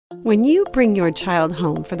When you bring your child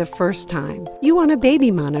home for the first time, you want a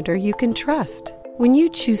baby monitor you can trust. When you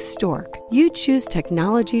choose Stork, you choose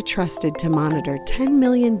technology trusted to monitor 10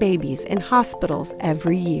 million babies in hospitals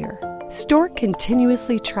every year. Stork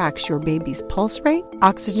continuously tracks your baby's pulse rate,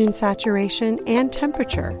 oxygen saturation, and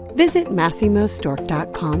temperature. Visit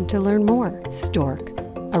MassimoStork.com to learn more. Stork,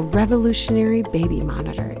 a revolutionary baby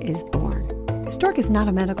monitor, is born. Stork is not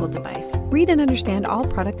a medical device. Read and understand all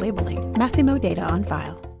product labeling. Massimo data on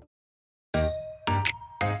file.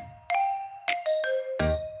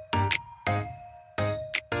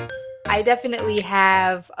 I definitely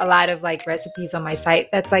have a lot of like recipes on my site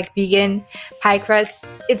that's like vegan pie crust.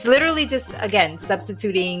 It's literally just, again,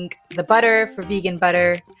 substituting the butter for vegan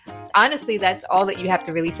butter. Honestly, that's all that you have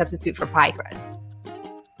to really substitute for pie crust.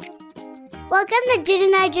 Welcome to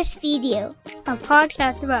Didn't I Just Feed You? A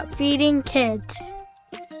podcast about feeding kids.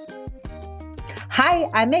 Hi,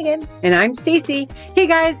 I'm Megan. And I'm Stacy. Hey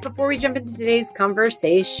guys, before we jump into today's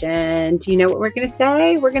conversation, do you know what we're going to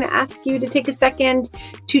say? We're going to ask you to take a second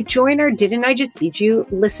to join our Didn't I Just Feed You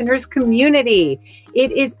listeners community.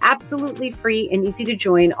 It is absolutely free and easy to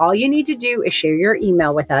join. All you need to do is share your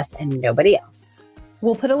email with us and nobody else.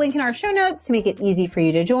 We'll put a link in our show notes to make it easy for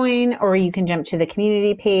you to join, or you can jump to the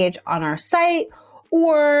community page on our site,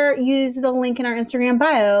 or use the link in our Instagram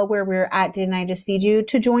bio where we're at Didn't I Just Feed You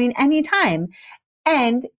to join anytime.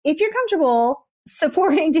 And if you're comfortable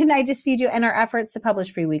supporting Didn't I Just Feed You and our efforts to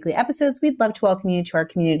publish free weekly episodes, we'd love to welcome you to our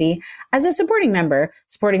community as a supporting member.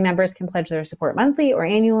 Supporting members can pledge their support monthly or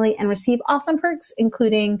annually and receive awesome perks,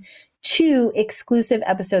 including 2 exclusive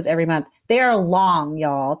episodes every month. They are long,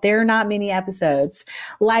 y'all. They're not mini episodes.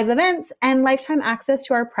 Live events and lifetime access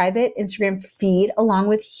to our private Instagram feed, along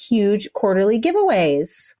with huge quarterly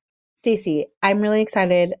giveaways. Stacey, I'm really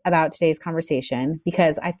excited about today's conversation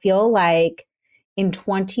because I feel like in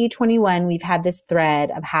 2021, we've had this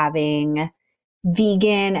thread of having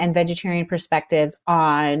vegan and vegetarian perspectives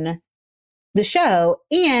on the show.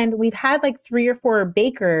 And we've had like 3 or 4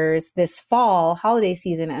 bakers this fall holiday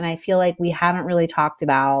season. And I feel like we haven't really talked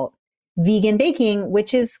about vegan baking,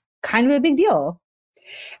 which is kind of a big deal.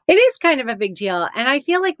 It is kind of a big deal. And I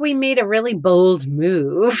feel like we made a really bold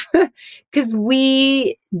move because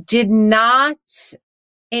we did not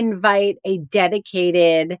invite a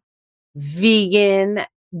dedicated vegan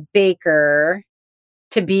baker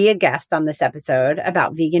to be a guest on this episode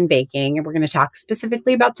about vegan baking. And we're going to talk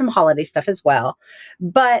specifically about some holiday stuff as well.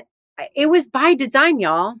 But it was by design,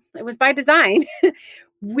 y'all. It was by design.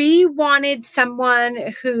 We wanted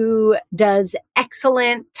someone who does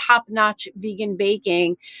excellent, top-notch vegan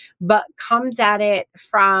baking, but comes at it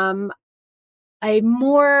from a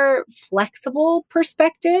more flexible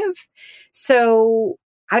perspective. So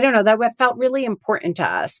I don't know, that felt really important to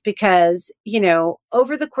us because,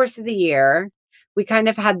 over the course of the year, we kind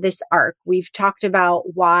of had this arc. We've talked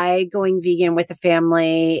about why going vegan with a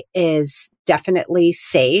family is definitely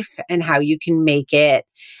safe and how you can make it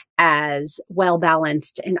as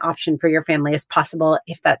well-balanced an option for your family as possible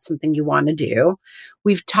if that's something you want to do.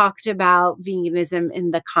 We've talked about veganism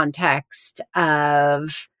in the context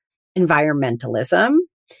of environmentalism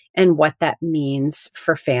and what that means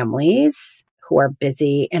for families who are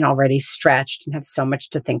busy and already stretched and have so much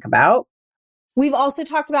to think about. We've also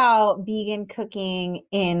talked about vegan cooking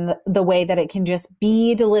in the way that it can just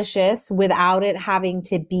be delicious without it having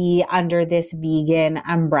to be under this vegan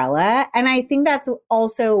umbrella. And I think that's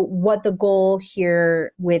also what the goal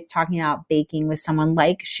here with talking about baking with someone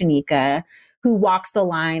like Shanika, who walks the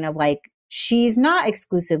line of like, she's not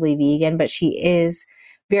exclusively vegan, but she is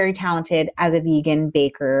very talented as a vegan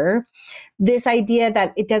baker. This idea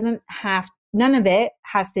that none of it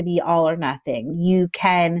has to be all or nothing. You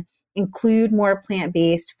can include more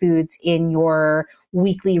plant-based foods in your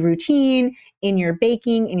weekly routine, in your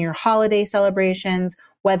baking, in your holiday celebrations,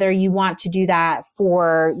 whether you want to do that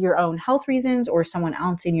for your own health reasons or someone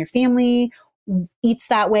else in your family eats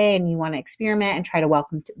that way and you want to experiment and try to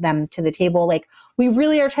welcome them to the table. Like, we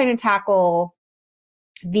really are trying to tackle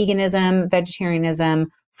veganism,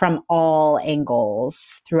 vegetarianism from all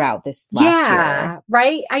angles throughout this last year.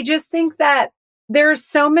 Right. I just think that there are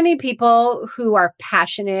so many people who are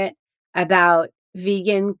passionate about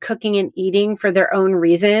vegan cooking and eating for their own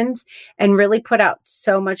reasons and really put out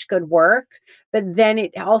so much good work. But then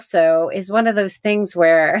it also is one of those things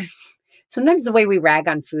where sometimes the way we rag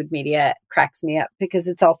on food media cracks me up because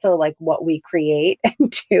it's also like what we create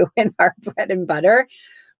and do in our bread and butter.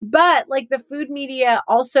 But like the food media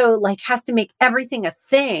also like has to make everything a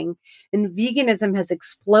thing. And veganism has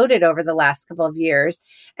exploded over the last couple of years.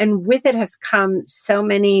 And with it has come so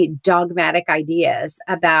many dogmatic ideas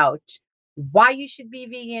about why you should be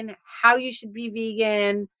vegan, how you should be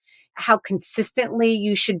vegan, how consistently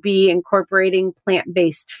you should be incorporating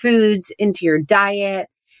plant-based foods into your diet.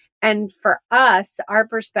 And for us, our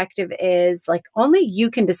perspective is like only you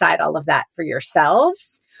can decide all of that for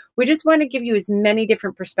yourselves. We just want to give you as many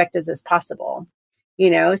different perspectives as possible.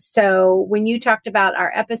 So when you talked about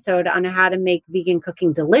our episode on how to make vegan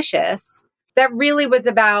cooking delicious, that really was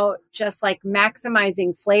about just like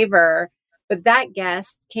maximizing flavor. But that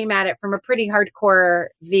guest came at it from a pretty hardcore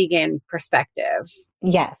vegan perspective.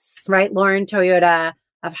 Yes. Right? Lauren Toyota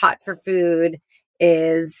of Hot for Food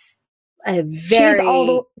is a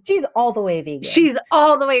very... She's all the way vegan. She's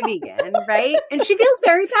all the way vegan, right? And she feels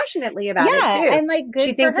very passionately about it too. And like good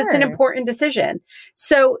she thinks for it's an her. important decision.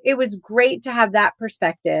 So it was great to have that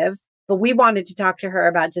perspective. But we wanted to talk to her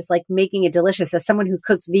about just like making it delicious as someone who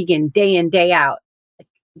cooks vegan day in, day out. Like,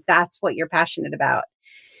 that's what you're passionate about.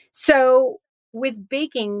 So with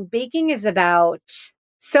baking is about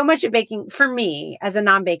so much of baking for me as a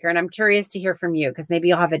non-baker, and I'm curious to hear from you because maybe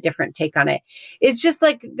you'll have a different take on it. It's just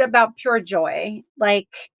like about pure joy. Like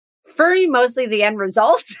for me, mostly the end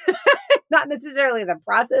result, not necessarily the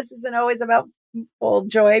process isn't always about full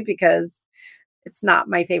joy because it's not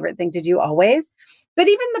my favorite thing to do always. But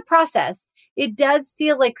even the process, it does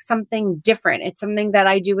feel like something different. It's something that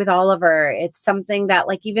I do with Oliver. It's something that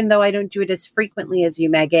like, even though I don't do it as frequently as you,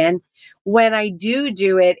 Megan, when I do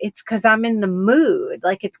it, it's because I'm in the mood.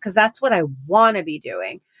 Like it's because that's what I want to be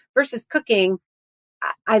doing versus cooking.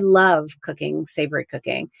 I love cooking, savory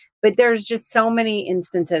cooking, but there's just so many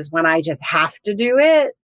instances when I just have to do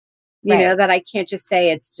it, you know, that I can't just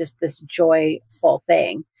say it's just this joyful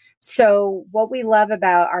thing. So what we love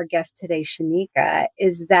about our guest today, Shanika,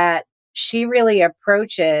 is that she really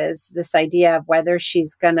approaches this idea of whether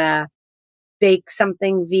she's going to bake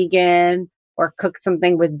something vegan or cook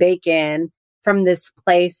something with bacon from this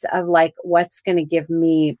place of like, what's going to give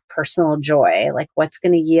me personal joy? Like what's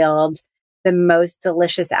going to yield the most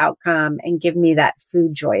delicious outcome and give me that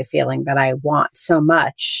food joy feeling that I want so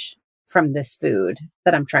much from this food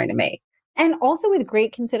that I'm trying to make. And also with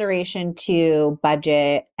great consideration to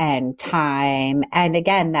budget and time. And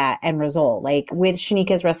again, that end result, like with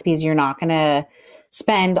Shanika's recipes, you're not going to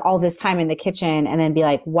spend all this time in the kitchen and then be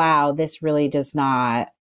like, wow, this really does not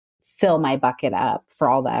fill my bucket up for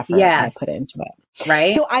all the effort I put into it.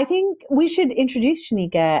 Right. So I think we should introduce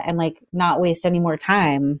Shanika and like not waste any more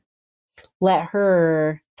time. Let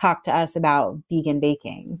her talk to us about vegan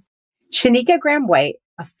baking. Shanika Graham White,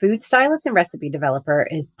 a food stylist and recipe developer,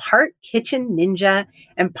 is part kitchen ninja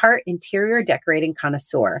and part interior decorating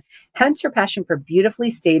connoisseur, hence her passion for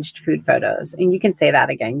beautifully staged food photos. And you can say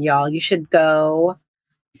that again, y'all. You should go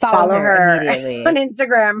follow her immediately on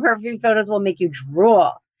Instagram. Her food photos will make you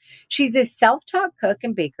drool. She's a self-taught cook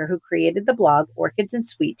and baker who created the blog Orchids and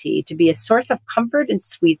Sweet Tea to be a source of comfort and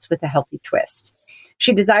sweets with a healthy twist.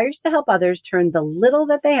 She desires to help others turn the little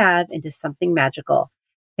that they have into something magical.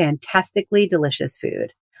 Fantastically delicious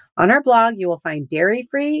food. On our blog, you will find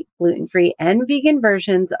dairy-free, gluten-free, and vegan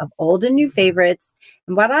versions of old and new favorites.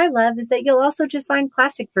 And what I love is that you'll also just find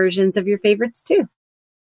classic versions of your favorites too.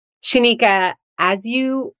 Shanika, as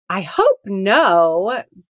you, I hope, know,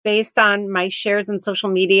 based on my shares on social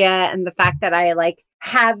media and the fact that I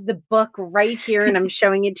have the book right here and I'm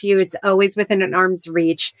showing it to you. It's always within an arm's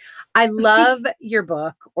reach. I love your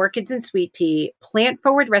book, Orchids and Sweet Tea,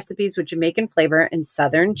 Plant-Forward Recipes with Jamaican Flavor and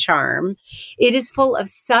Southern Charm. It is full of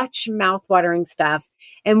such mouthwatering stuff.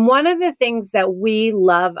 And one of the things that we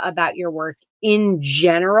love about your work in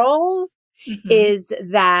general is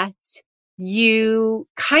that you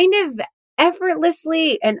kind of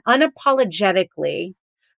effortlessly and unapologetically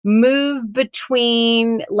move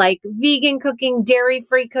between like vegan cooking,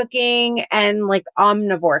 dairy-free cooking, and like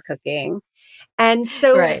omnivore cooking. And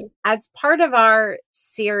so as part of our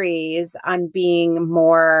series on being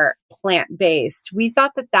more plant-based, we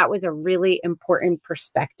thought that that was a really important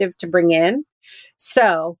perspective to bring in.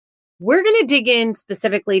 So we're going to dig in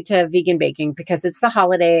specifically to vegan baking because it's the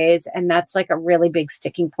holidays and that's like a really big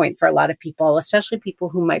sticking point for a lot of people, especially people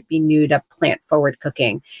who might be new to plant-forward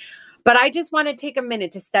cooking. But I just want to take a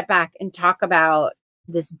minute to step back and talk about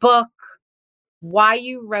this book, why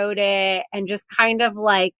you wrote it, and just kind of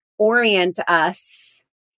like orient us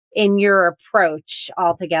in your approach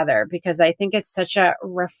altogether, because I think it's such a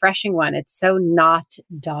refreshing one. It's so not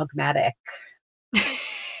dogmatic.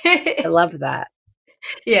 I love that.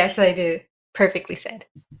 Yes, I do. Perfectly said.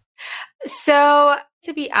 So,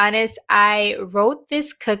 to be honest, I wrote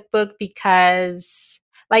this cookbook because,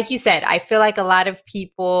 like you said, I feel like a lot of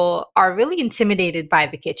people are really intimidated by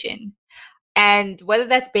the kitchen. And whether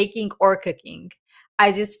that's baking or cooking,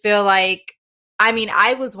 I just feel like I mean,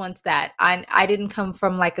 I was once that. I didn't come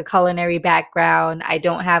from like a culinary background. I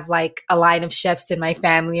don't have like a line of chefs in my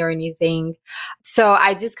family or anything. So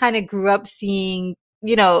I just kind of grew up seeing,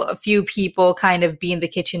 a few people kind of be in the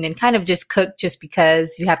kitchen and kind of just cook just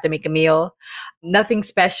because you have to make a meal. Nothing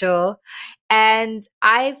special. And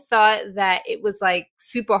I thought that it was like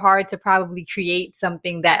super hard to probably create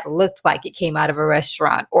something that looked like it came out of a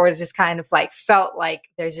restaurant, or just kind of like felt like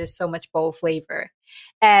there's just so much bold flavor.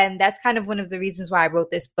 And that's kind of one of the reasons why I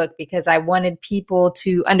wrote this book, because I wanted people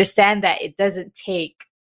to understand that it doesn't take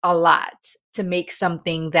a lot to make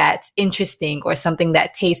something that's interesting or something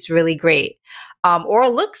that tastes really great, or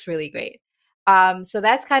looks really great. So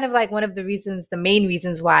that's kind of like one of the main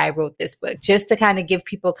reasons why I wrote this book, just to kind of give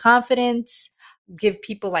people confidence, give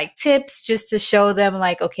people like tips, just to show them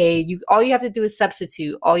like, okay, all you have to do is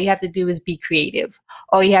substitute. All you have to do is be creative.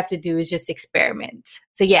 All you have to do is just experiment.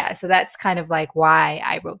 So yeah, so that's kind of like why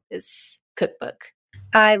I wrote this cookbook.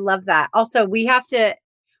 I love that. Also, we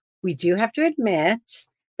do have to admit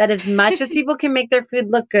that as much as people can make their food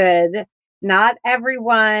look good, not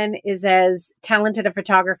everyone is as talented a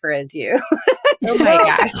photographer as you. Oh my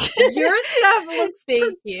gosh. Your stuff looks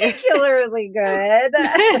particularly good,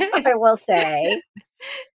 I will say.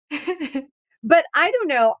 But I don't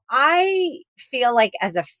know. I feel like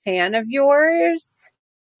as a fan of yours,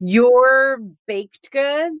 your baked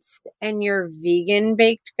goods and your vegan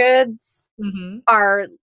baked goods are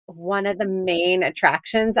one of the main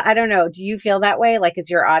attractions. I don't know. Do you feel that way? Like, is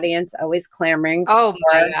your audience always clamoring? Oh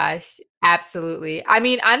my gosh. Absolutely. I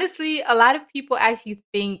mean, honestly, a lot of people actually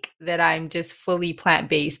think that I'm just fully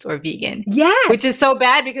plant-based or vegan. Yes. Which is so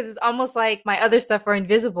bad, because it's almost like my other stuff are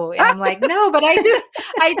invisible. And I'm like, no, but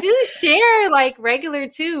I do share like regular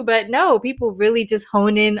too. But no, people really just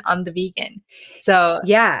hone in on the vegan. So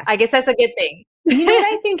yeah, I guess that's a good thing. You know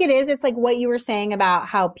what I think it is? It's like what you were saying about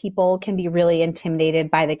how people can be really intimidated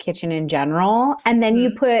by the kitchen in general. And then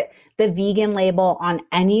you put the vegan label on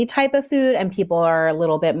any type of food and people are a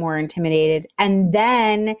little bit more intimidated. And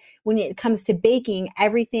then when it comes to baking,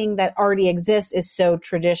 everything that already exists is so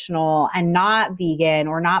traditional and not vegan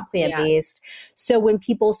or not plant-based. Yeah. So when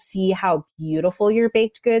people see how beautiful your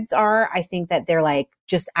baked goods are, I think that they're like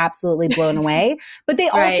just absolutely blown away. But they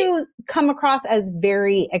also come across as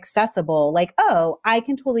very accessible. Like, oh, I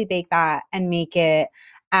can totally bake that and make it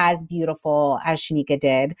as beautiful as Shanika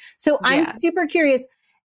did. So I'm super curious.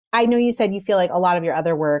 I know you said you feel like a lot of your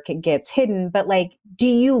other work gets hidden, but like, do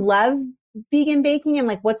you love vegan baking, and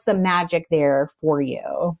like, what's the magic there for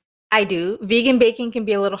you? I do. Vegan baking can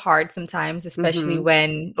be a little hard sometimes, especially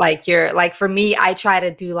when like for me, I try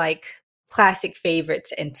to do like classic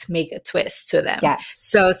favorites and to make a twist to them. Yes.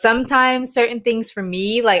 So sometimes certain things for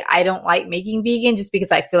me, like I don't like making vegan just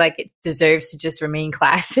because I feel like it deserves to just remain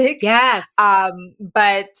classic. Yes.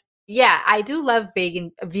 But yeah, I do love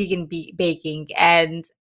vegan baking. And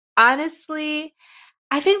honestly,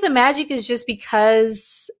 I think the magic is just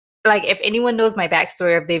because, like, if anyone knows my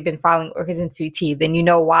backstory, or if they've been following Orchids and Sweet Tea, then you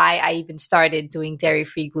know why I even started doing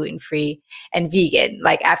dairy-free, gluten-free, and vegan.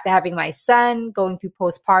 Like, after having my son, going through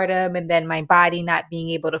postpartum, and then my body not being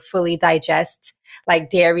able to fully digest like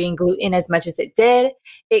dairy and gluten as much as it did,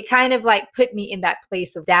 it kind of like put me in that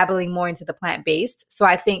place of dabbling more into the plant-based. So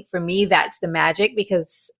I think for me, that's the magic,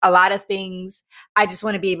 because a lot of things I just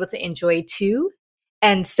want to be able to enjoy too.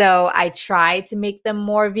 And so I try to make them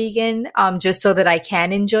more vegan, just so that I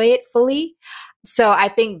can enjoy it fully. So I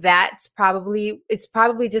think it's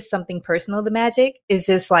probably just something personal. The magic is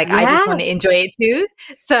just like, I just want to enjoy it too.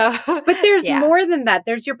 So, but there's more than that.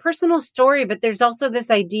 There's your personal story, but there's also this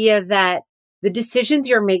idea that the decisions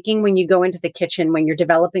you're making when you go into the kitchen, when you're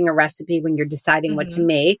developing a recipe, when you're deciding what to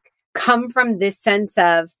make, come from this sense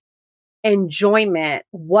of enjoyment.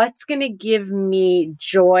 What's going to give me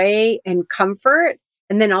joy and comfort?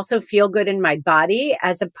 And then also feel good in my body,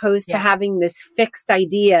 as opposed to having this fixed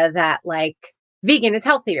idea that like vegan is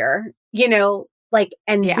healthier, like,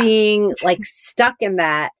 and being like stuck in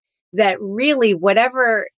that really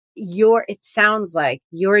whatever it sounds like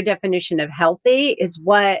your definition of healthy is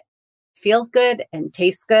what feels good and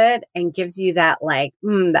tastes good and gives you that like,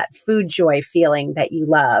 that food joy feeling that you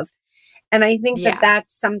love. And I think that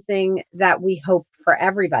that's something that we hope for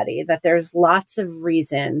everybody, that there's lots of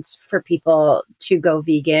reasons for people to go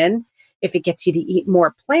vegan. If it gets you to eat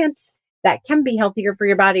more plants, that can be healthier for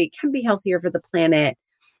your body. It can be healthier for the planet.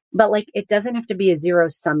 But like, it doesn't have to be a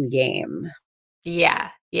zero-sum game.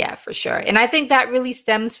 Yeah, for sure. And I think that really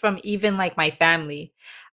stems from even like my family.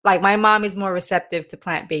 Like my mom is more receptive to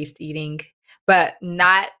plant-based eating. but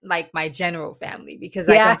not like my general family because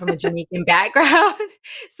I come from a Jamaican background.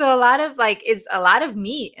 So a lot of like, it's a lot of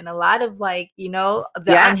meat and a lot of like, the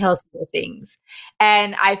unhealthier things.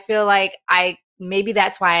 And I feel like maybe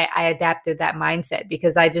that's why I adapted that mindset,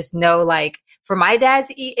 because I just know like for my dad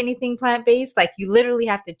to eat anything plant-based, like you literally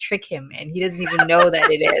have to trick him and he doesn't even know that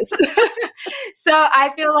it is. So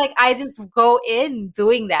I feel like I just go in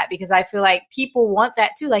doing that because I feel like people want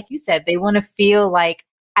that too. Like you said, they want to feel like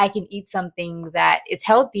I can eat something that is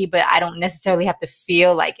healthy, but I don't necessarily have to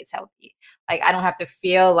feel like it's healthy. Like I don't have to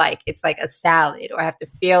feel like it's like a salad, or I have to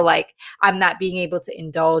feel like I'm not being able to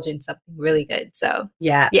indulge in something really good. So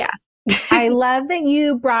yeah. I love that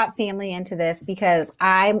you brought family into this, because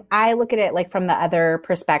I look at it like from the other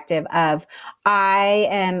perspective of, I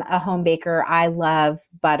am a home baker. I love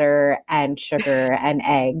butter and sugar and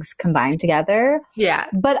eggs combined together. Yeah.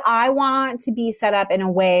 But I want to be set up in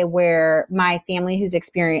a way where my family who's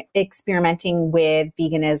experimenting with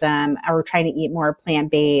veganism or trying to eat more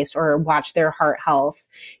plant-based or watch their heart health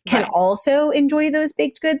can also enjoy those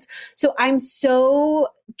baked goods. So I'm so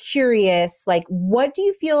curious, like, what do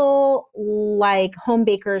you feel like home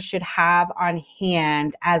bakers should have on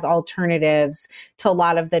hand as alternatives to a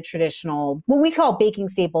lot of the traditional, what we call baking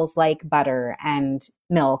staples like butter and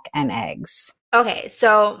milk and eggs? Okay,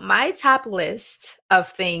 so my top list of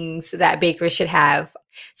things that bakers should have.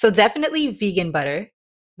 So definitely vegan butter.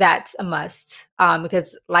 That's a must.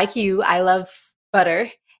 Because like you, I love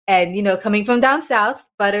butter. And, coming from down south,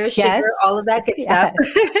 butter, sugar, all of that good stuff.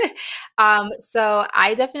 So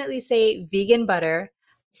I definitely say vegan butter.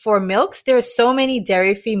 For milks, there are so many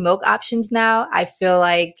dairy-free milk options now. I feel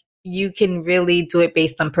like you can really do it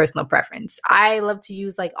based on personal preference. I love to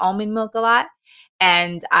use like almond milk a lot.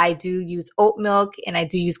 And I do use oat milk and I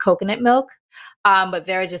do use coconut milk. But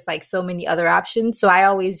there are just like so many other options. So I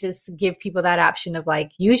always just give people that option of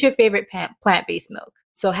like, use your favorite plant-based milk.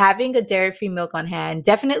 So having a dairy-free milk on hand,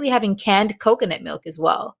 definitely having canned coconut milk as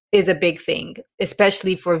well is a big thing,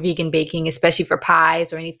 especially for vegan baking, especially for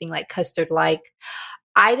pies or anything like custard-like.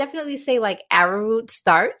 I definitely say like arrowroot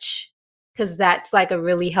starch, because that's like a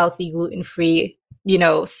really healthy gluten-free,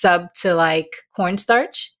 sub to like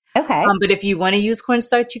cornstarch. Okay. But if you want to use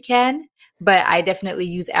cornstarch, you can. But I definitely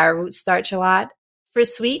use arrowroot starch a lot. For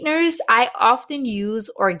sweeteners, I often use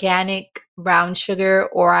organic brown sugar,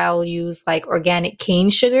 or I'll use like organic cane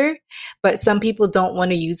sugar. But some people don't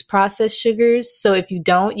want to use processed sugars. So if you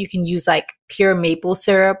don't, you can use like pure maple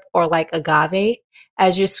syrup or like agave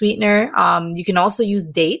as your sweetener. You can also use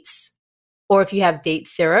dates, or if you have date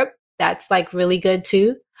syrup, that's like really good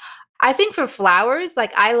too. I think for flours,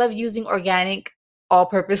 like I love using organic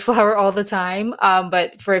all-purpose flour all the time.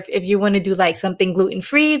 But for if you want to do like something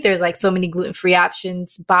gluten-free, there's like so many gluten-free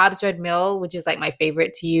options. Bob's Red Mill, which is like my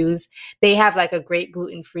favorite to use, they have like a great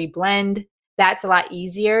gluten-free blend. That's a lot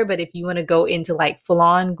easier. But if you want to go into like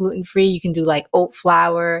full-on gluten-free, you can do like oat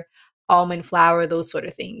flour, almond flour, those sort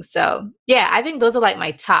of things. So yeah, I think those are like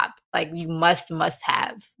my top, like you must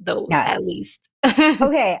have those at least.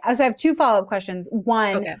 Okay. So I have two follow-up questions.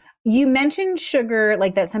 One, you mentioned sugar,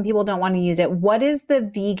 like that some people don't want to use it. What is the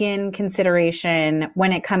vegan consideration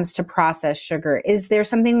when it comes to processed sugar? Is there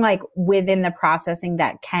something like within the processing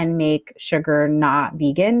that can make sugar not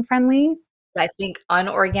vegan friendly? I think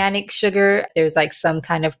unorganic sugar, there's like some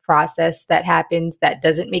kind of process that happens that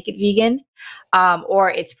doesn't make it vegan. Or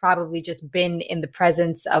it's probably just been in the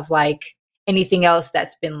presence of like anything else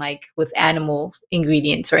that's been like with animal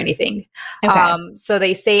ingredients or anything. Okay. So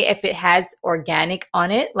they say if it has organic on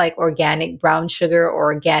it, like organic brown sugar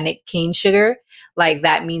or organic cane sugar, like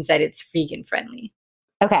that means that it's vegan friendly.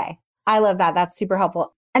 Okay. I love that. That's super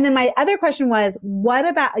helpful. And then my other question was, what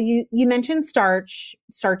about you mentioned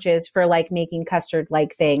starches for like making custard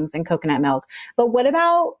like things and coconut milk, but what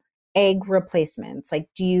about egg replacements? Like,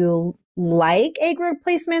 do you like egg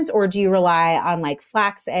replacements, or do you rely on like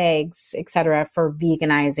flax eggs, et cetera, for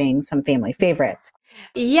veganizing some family favorites?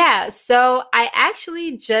 Yeah. So I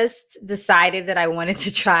actually just decided that I wanted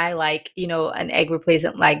to try like, an egg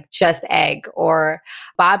replacement, like just egg, or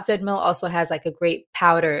Bob's Red Mill also has like a great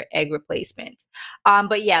powder egg replacement.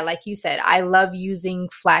 But yeah, like you said, I love using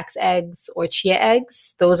flax eggs or chia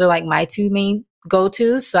eggs. Those are like my two main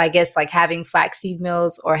go-tos. So I guess like having flaxseed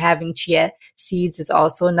mills or having chia seeds is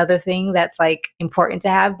also another thing that's like important to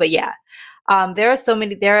have. But yeah, there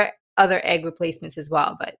are other egg replacements as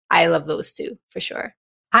well, but I love those too for sure.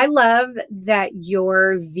 I love that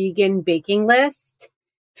your vegan baking list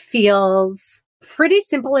feels pretty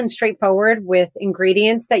simple and straightforward with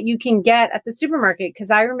ingredients that you can get at the supermarket. Because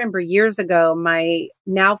I remember years ago, my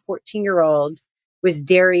now 14-year-old was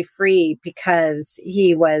dairy free because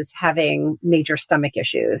he was having major stomach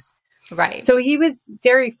issues. Right. So he was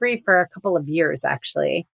dairy free for a couple of years,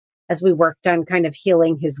 actually, as we worked on kind of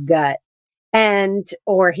healing his gut.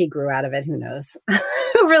 Or he grew out of it. Who knows?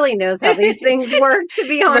 Who really knows how these things work, to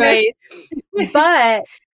be honest? Right. But,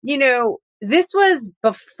 this was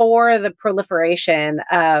before the proliferation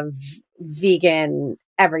of vegan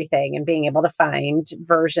everything and being able to find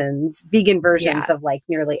vegan versions of like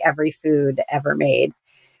nearly every food ever made.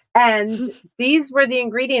 And these were the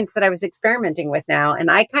ingredients that I was experimenting with now.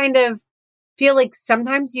 And I kind of feel like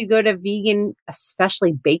sometimes you go to vegan,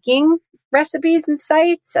 especially baking recipes and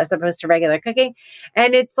sites as opposed to regular cooking.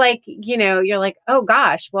 And it's like, you're like, oh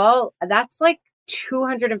gosh, well, that's like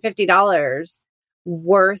 $250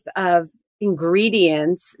 worth of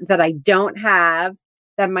ingredients that I don't have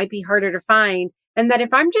that might be harder to find. And that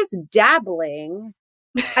if I'm just dabbling,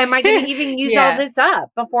 am I going to even use all this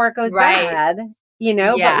up before it goes bad?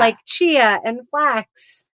 But like chia and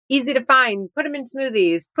flax, easy to find, put them in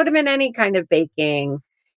smoothies, put them in any kind of baking,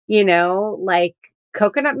 like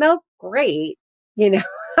coconut milk, great. I'm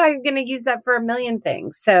going to use that for a million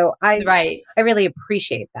things. So I really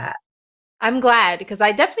appreciate that. I'm glad, because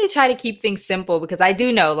I definitely try to keep things simple, because I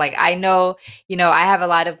do know, like, I have a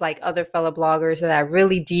lot of like other fellow bloggers that are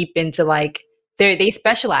really deep into like, they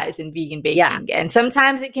specialize in vegan baking. Yeah. And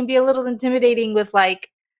sometimes it can be a little intimidating with like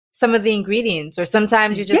some of the ingredients, or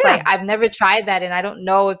sometimes you're just like, I've never tried that and I don't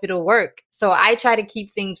know if it'll work. So I try to keep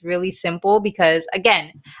things really simple, because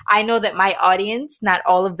again, I know that my audience, not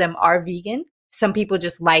all of them are vegan. Some people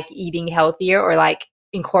just like eating healthier or like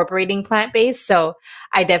incorporating plant-based. So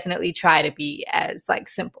I definitely try to be as like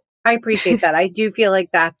simple. I appreciate that. I do feel like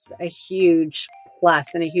that's a huge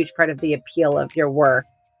plus and a huge part of the appeal of your work,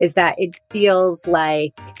 is that it feels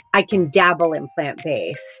like I can dabble in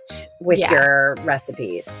plant-based with your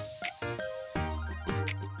recipes.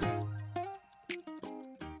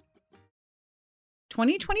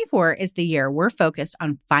 "2024 is the year we're focused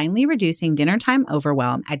on finally reducing dinner time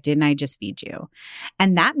overwhelm at Didn't I Just Feed You?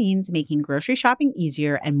 And that means making grocery shopping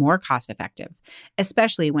easier and more cost-effective,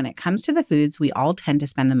 especially when it comes to the foods we all tend to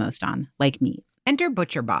spend the most on, like meat. Enter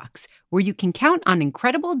ButcherBox, where you can count on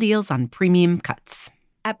incredible deals on premium cuts.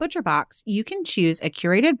 At ButcherBox, you can choose a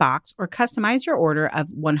curated box or customize your order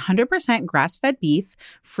of 100% grass-fed beef,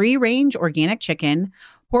 free-range organic chicken,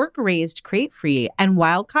 pork-raised crate-free, and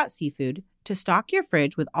wild-caught seafood to stock your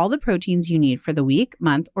fridge with all the proteins you need for the week,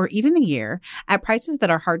 month, or even the year at prices that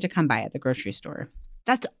are hard to come by at the grocery store.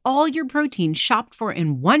 That's all your protein shopped for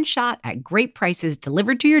in one shot at great prices,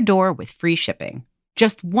 delivered to your door with free shipping.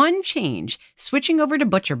 Just one change, switching over to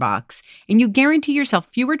ButcherBox, and you guarantee yourself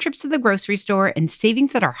fewer trips to the grocery store and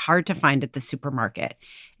savings that are hard to find at the supermarket.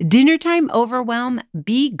 Dinner time overwhelm,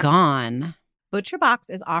 be gone. ButcherBox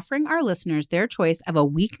is offering our listeners their choice of a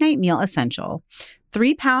weeknight meal essential: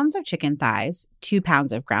 3 pounds of chicken thighs, 2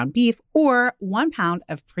 pounds of ground beef, or 1 pound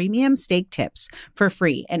of premium steak tips for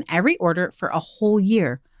free in every order for a whole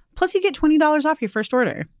year. Plus, you get $20 off your first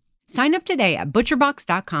order. Sign up today at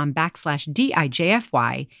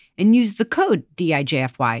butcherbox.com/DIJFY and use the code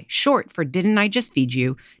DIJFY, short for Didn't I Just Feed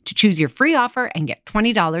You, to choose your free offer and get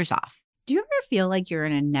 $20 off. Do you ever feel like you're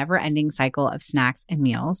in a never-ending cycle of snacks and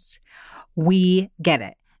meals? We get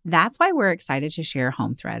it. That's why we're excited to share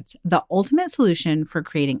Home Threads, the ultimate solution for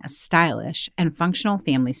creating a stylish and functional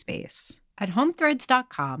family space. At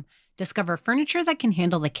homethreads.com, discover furniture that can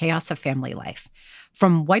handle the chaos of family life.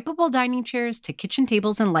 From wipeable dining chairs to kitchen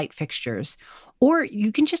tables and light fixtures. Or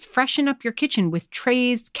you can just freshen up your kitchen with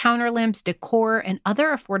trays, counter lamps, decor, and other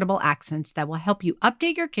affordable accents that will help you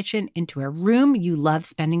update your kitchen into a room you love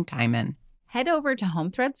spending time in. Head over to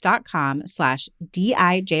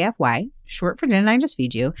homethreads.com/DIJFY, short for Didn't I Just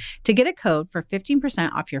Feed You, to get a code for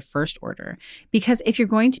 15% off your first order. Because if you're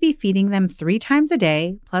going to be feeding them 3 times a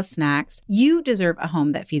day, plus snacks, you deserve a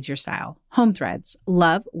home that feeds your style. Home Threads,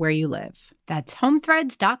 love where you live. That's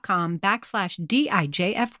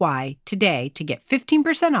homethreads.com/DIJFY today to get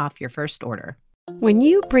 15% off your first order. When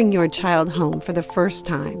you bring your child home for the first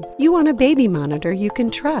time, you want a baby monitor you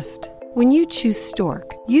can trust. When you choose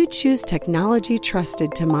Stork, you choose technology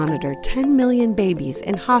trusted to monitor 10 million babies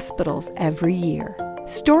in hospitals every year.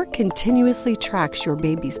 Stork continuously tracks your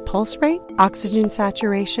baby's pulse rate, oxygen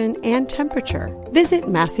saturation, and temperature. Visit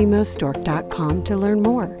MassimoStork.com to learn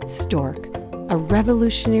more. Stork, a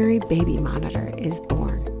revolutionary baby monitor, is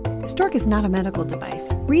born. Stork is not a medical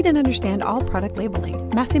device. Read and understand all product labeling.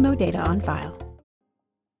 Massimo data on file.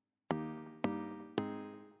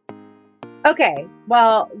 Okay,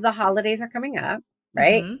 well, the holidays are coming up,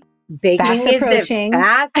 right? Mm-hmm. Baking Fast approaching.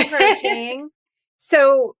 Fast approaching.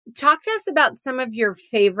 So talk to us about some of your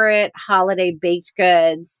favorite holiday baked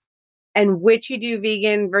goods and which you do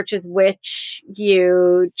vegan versus which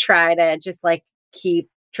you try to just like keep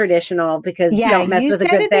traditional because you don't mess you with a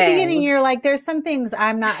said good at the thing. beginning, you're like, there's some things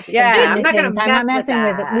I'm not. I'm not going to I'm not messing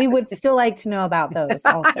with. that. We would still like to know about those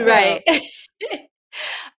also. Right.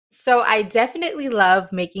 So I definitely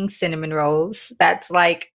love making cinnamon rolls. That's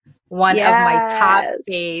like one of my top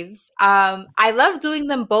faves. I love doing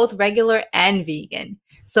them both regular and vegan.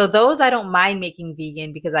 So those I don't mind making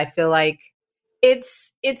vegan because I feel like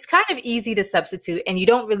it's kind of easy to substitute and you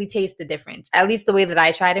don't really taste the difference. At least the way that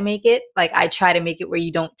I try to make it. Like I try to make it where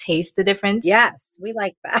you don't taste the difference. Yes, we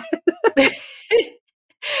like that.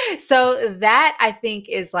 So that I think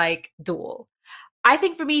is like dual. I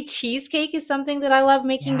think for me, cheesecake is something that I love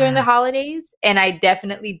making during the holidays, and I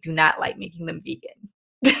definitely do not like making them vegan.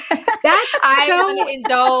 I want to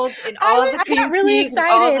indulge in all of the cream I got really cheese and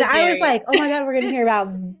all of excited. the I was dairy. like, oh my God, we're going to hear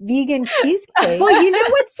about vegan cheesecake. Well, you know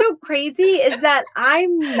what's so crazy is that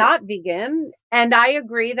I'm not vegan, and I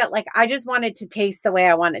agree that like I just want it to taste the way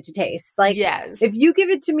I want it to taste. Like, yes, if you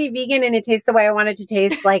give it to me vegan and it tastes the way I want it to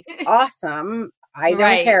taste, like awesome. I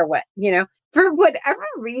don't care what, for whatever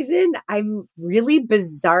reason, I'm really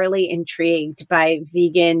bizarrely intrigued by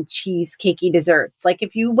vegan cheesecakey desserts. Like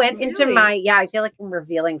if you went into my, I feel like I'm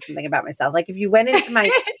revealing something about myself. Like if you went into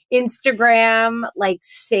my Instagram, like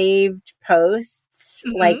saved posts,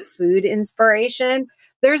 like food inspiration,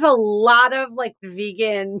 there's a lot of like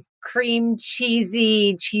vegan cream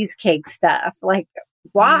cheesy cheesecake stuff. Like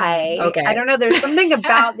why? Okay. I don't know. There's something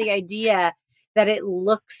about the idea that it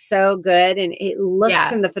looks so good and it looks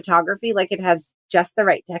in the photography like it has just the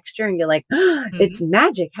right texture and you're like, it's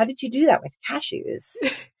magic. How did you do that with cashews?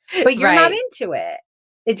 But you're not into it.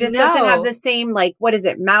 It just doesn't have the same, like, what is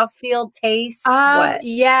it? Mouthfeel, taste? What?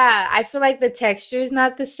 Yeah, I feel like the texture is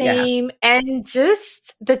not the same and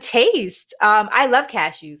just the taste. I love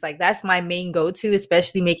cashews. Like that's my main go-to,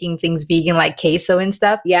 especially making things vegan like queso and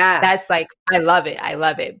stuff. Yeah. That's like, I love it. I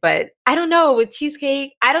love it. But I don't know with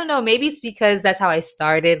cheesecake. I don't know. Maybe it's because that's how I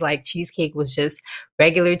started. Like cheesecake was just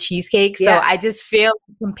regular cheesecake. So I just feel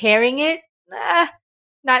comparing it,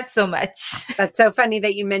 not so much. That's so funny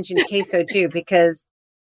that you mentioned queso too, because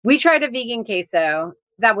we tried a vegan queso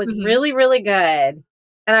that was really, really good.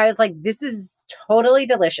 And I was like, this is totally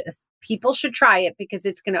delicious. People should try it because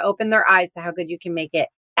it's going to open their eyes to how good you can make it.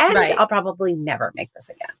 And I'll probably never make this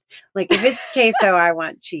again. Like if it's queso, I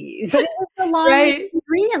want cheese. But it was the long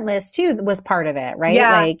ingredient list too was part of it, right?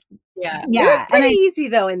 Yeah. Like, It was pretty easy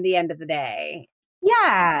though in the end of the day.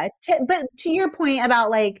 Yeah. But to your point about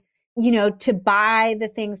like, to buy the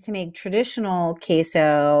things to make traditional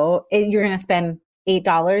queso, you're going to spend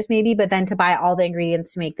 $8 maybe, but then to buy all the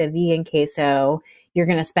ingredients to make the vegan queso, you're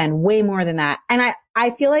going to spend way more than that. And I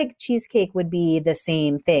feel like cheesecake would be the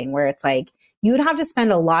same thing where it's like, you would have to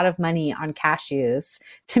spend a lot of money on cashews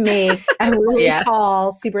to make a really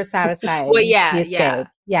tall, super satisfying cheesecake.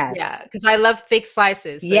 Yes. Yeah, because I love thick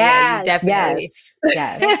slices. So you definitely.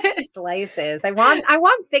 Yes. Slices. I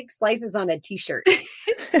want thick slices on a t-shirt.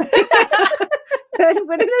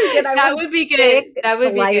 That would be good. That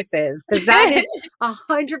would be slices because that is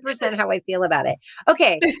 100% how I feel about it.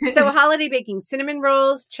 Okay, so holiday baking, cinnamon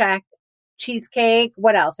rolls, check. Cheesecake.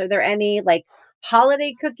 What else? Are there any like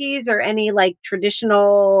holiday cookies or any like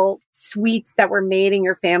traditional sweets that were made in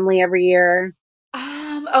your family every year?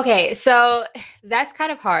 Okay, so that's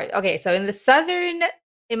kind of hard. Okay, so in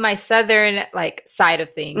my southern like side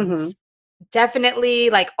of things, definitely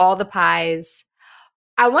like all the pies.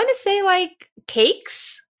 I want to say like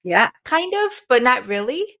cakes. Yeah. Kind of, but not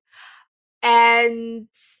really. And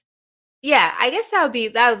yeah, I guess that would be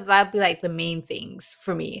like the main things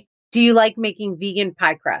for me. Do you like making vegan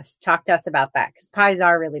pie crust? Talk to us about that because pies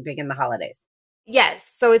are really big in the holidays. Yes.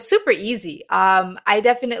 So it's super easy. I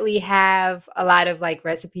definitely have a lot of like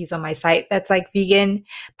recipes on my site that's like vegan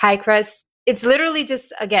pie crust. It's literally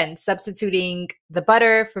just, again, substituting the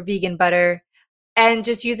butter for vegan butter and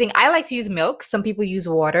just I like to use milk. Some people use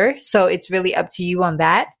water. So it's really up to you on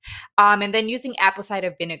that. And then using apple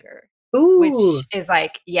cider vinegar. Ooh. Which is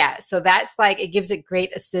like, so that's like, it gives it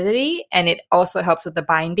great acidity and it also helps with the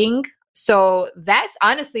binding. So that's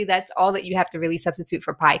all that you have to really substitute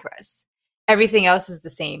for pie crust. Everything else is the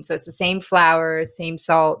same. So it's the same flour, same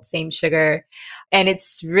salt, same sugar. And it's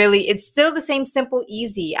still the same simple,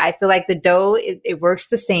 easy. I feel like the dough, it works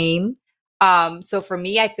the same. So for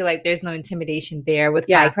me, I feel like there's no intimidation there with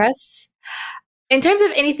pie crust. In terms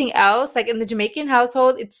of anything else, like in the Jamaican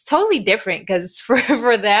household, it's totally different because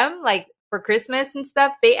for them, like for Christmas and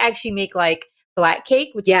stuff, they actually make like black cake,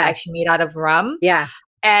 which is actually made out of rum. Yeah.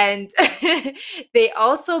 And they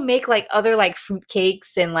also make like other like fruit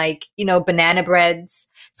cakes and like, banana breads.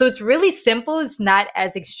 So it's really simple. It's not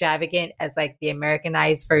as extravagant as like the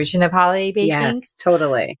Americanized version of holiday baking. Yes,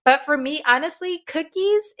 totally. But for me, honestly,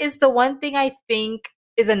 cookies is the one thing I think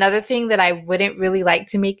is another thing that I wouldn't really like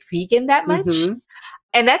to make vegan that much. Mm-hmm.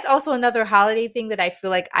 And that's also another holiday thing that I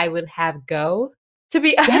feel like I would have go. To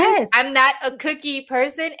be honest, Yes. I'm not a cookie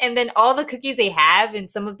person. And then all the cookies they have and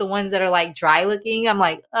some of the ones that are like dry looking, I'm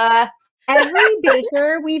like, Every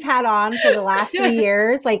baker we've had on for the last 3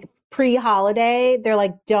 years, like pre-holiday, they're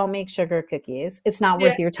like, don't make sugar cookies. It's not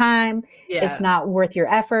worth your time. Yeah. It's not worth your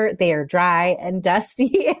effort. They are dry and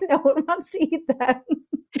dusty and no one wants to eat them.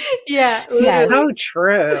 Yeah. Yes. So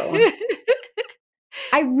true.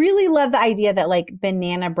 I really love the idea that like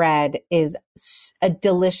banana bread is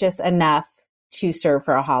delicious enough to serve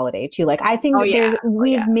for a holiday too. Like I think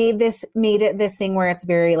we've made it this thing where it's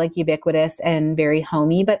very like ubiquitous and very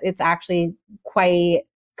homey, but it's actually quite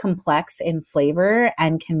complex in flavor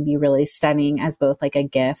and can be really stunning as both like a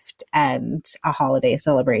gift and a holiday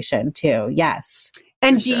celebration too. Yes.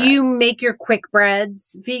 And do you make your quick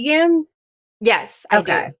breads vegan? Yes, I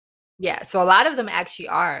Okay. do. Yeah. So a lot of them actually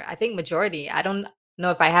are. I think majority. I don't know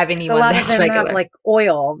if I have So a anyone lot of that's them regular. have like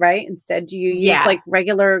oil, right? Instead, do you use like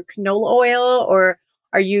regular canola oil, or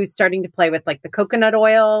are you starting to play with like the coconut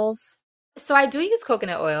oils? So I do use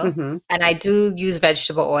coconut oil Mm-hmm. and I do use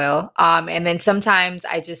vegetable oil. And then sometimes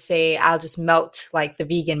I just say I'll just melt like the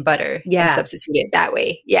vegan butter and substitute it that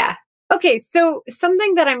way. Yeah. Okay, so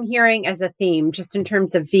something that I'm hearing as a theme, just in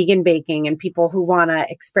terms of vegan baking and people who want to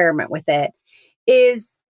experiment with it,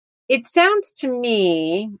 is it sounds to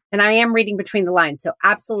me, and I am reading between the lines, so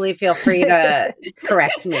absolutely feel free to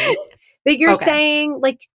correct me, that you're saying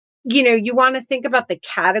like, you want to think about the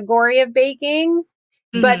category of baking,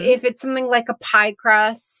 but if it's something like a pie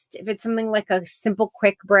crust, if it's something like a simple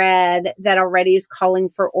quick bread that already is calling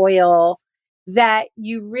for oil, that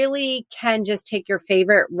you really can just take your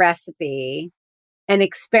favorite recipe and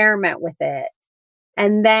experiment with it.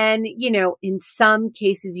 And then, in some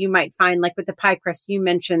cases, you might find, like with the pie crust, you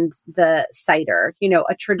mentioned the cider,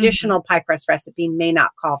 a traditional pie crust recipe may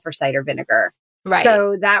not call for cider vinegar. Right.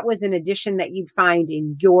 So that was an addition that you'd find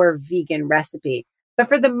in your vegan recipe. But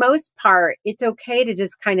for the most part, it's okay to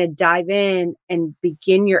just kind of dive in and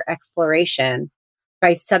begin your exploration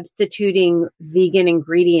by substituting vegan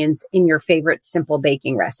ingredients in your favorite simple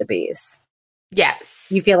baking recipes. Yes.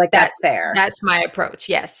 You feel like that's fair? That's my approach.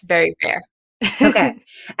 Yes. Very fair. Okay.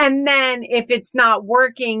 And then if it's not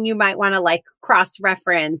working, you might want to like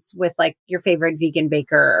cross-reference with like your favorite vegan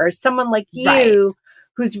baker or someone like you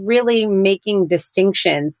who's really making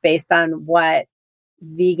distinctions based on what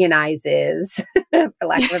veganizes, for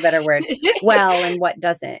lack of a better word, well, and what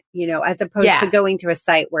doesn't, as opposed to going to a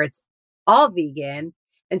site where it's all vegan.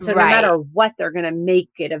 And so no matter what, they're going to make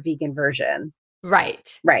it a vegan version.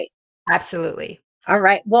 Right. Right. Absolutely. All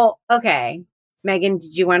right. Well, okay. Megan,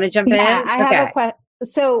 did you want to jump in? Yeah, I have a question.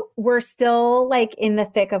 So we're still like in the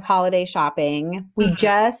thick of holiday shopping. We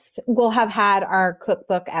just will have had our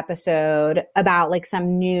cookbook episode about like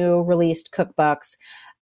some new released cookbooks.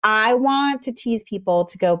 I want to tease people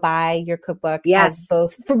to go buy your cookbook as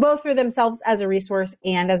both for themselves as a resource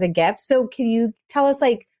and as a gift. So can you tell us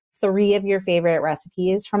like 3 of your favorite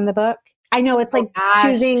recipes from the book? I know it's like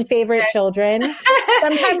choosing favorite children.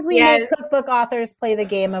 Sometimes we make cookbook authors play the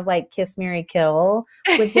game of like kiss, marry, kill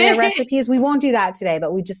with their recipes. We won't do that today,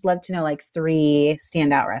 but we just love to know like 3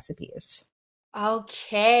 standout recipes.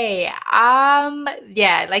 Okay.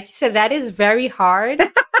 Yeah, like you said, that is very hard.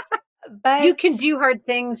 But you can do hard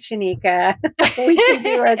things, Shanika. We can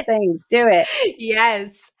do hard things. Do it.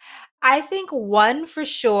 Yes. I think one for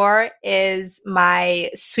sure is my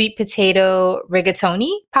sweet potato rigatoni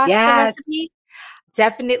pasta recipe.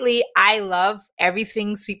 Definitely, I love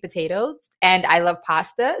everything sweet potatoes and I love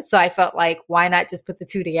pasta. So I felt like, why not just put the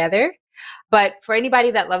 2 together? But for anybody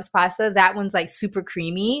that loves pasta, that one's like super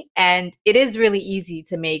creamy and it is really easy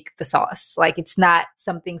to make the sauce. Like it's not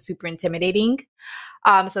something super intimidating.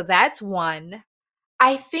 So that's one.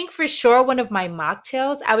 I think for sure one of my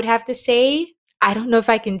mocktails, I would have to say, I don't know if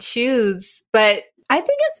I can choose, but I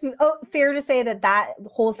think it's fair to say that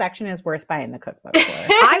whole section is worth buying the cookbook for.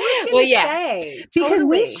 I was going to say. Because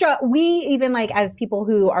we even like as people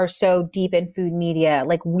who are so deep in food media,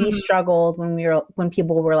 like we struggled when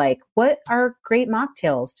people were like, what are great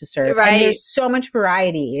mocktails to serve? Right. And there's so much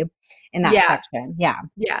variety in that section. Yeah.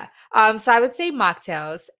 Yeah. So I would say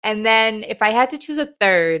mocktails. And then if I had to choose a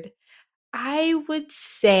third, I would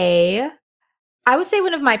say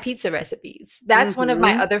one of my pizza recipes. That's one of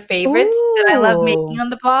my other favorites that I love making on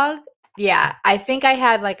the blog. Yeah. I think I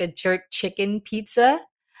had like a jerk chicken pizza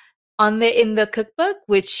in the cookbook,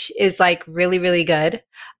 which is like really, really good.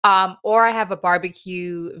 Or I have a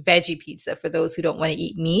barbecue veggie pizza for those who don't want to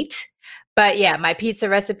eat meat. But yeah, my pizza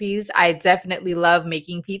recipes, I definitely love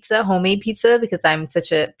making pizza, homemade pizza, because I'm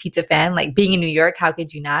such a pizza fan. Like being in New York, how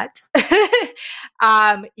could you not?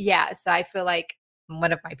 Yeah, so I feel like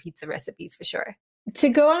one of my pizza recipes for sure. To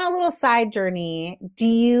go on a little side journey, do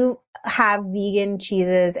you have vegan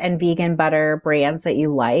cheeses and vegan butter brands that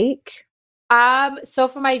you like? So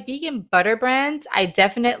for my vegan butter brands, I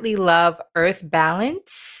definitely love Earth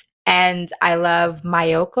Balance and I love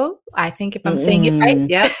Mayoko. I think if I'm saying it right.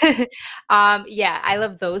 Yep. Yeah, I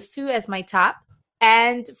love those two as my top.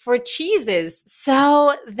 And for cheeses,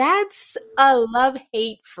 so that's a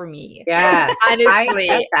love-hate for me. Yeah. Honestly.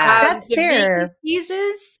 That's the fair. vegan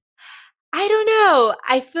cheeses, I don't know.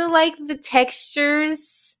 I feel like the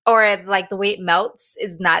textures or like the way it melts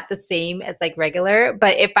is not the same as like regular.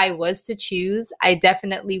 But if I was to choose, I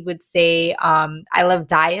definitely would say I love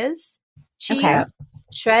Daya's cheese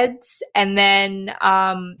shreds. And then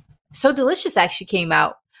So Delicious actually came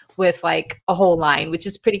out with like a whole line, which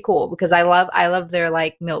is pretty cool because I love their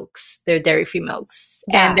like milks, their dairy-free milks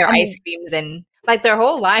and their ice creams and like their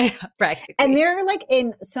whole line practically. And they're like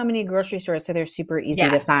in so many grocery stores, so they're super easy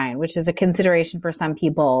to find, which is a consideration for some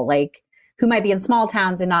people like who might be in small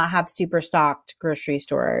towns and not have super stocked grocery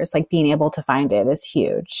stores. Like being able to find it is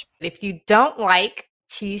huge. If you don't like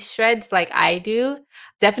cheese shreds like I do,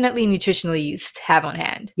 definitely nutritional yeast have on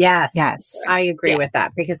hand. Yes. Yes. I agree with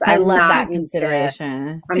that because I I'm love not that into-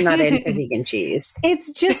 consideration. I'm not into vegan cheese.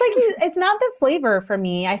 It's just like, it's not the flavor for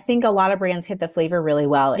me. I think a lot of brands hit the flavor really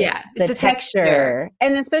well. It's the texture.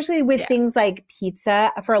 And especially with things like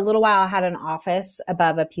pizza. For a little while, I had an office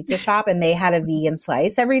above a pizza shop and they had a vegan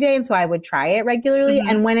slice every day. And so I would try it regularly.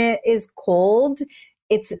 And when it is cold,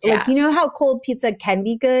 it's like, you know how cold pizza can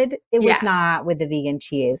be good? It was not with the vegan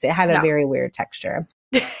cheese. It had a very weird texture.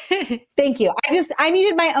 Thank you. I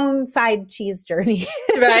needed my own side cheese journey.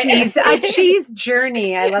 Right. A cheese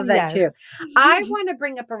journey. I love that too. I want to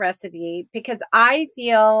bring up a recipe because I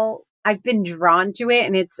feel I've been drawn to it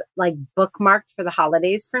and it's like bookmarked for the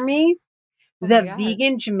holidays for me. The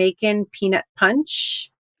vegan Jamaican peanut punch.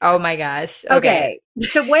 Oh my gosh. Okay.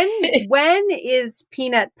 So when is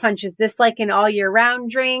peanut punch? Is this like an all year round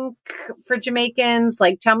drink for Jamaicans?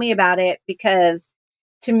 Like tell me about it because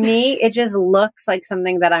to me it just looks like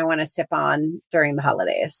something that I want to sip on during the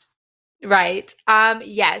holidays. Right.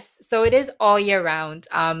 Yes. So it is all year round.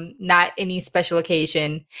 Not any special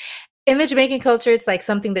occasion. In the Jamaican culture, it's like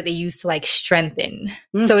something that they use to like strengthen.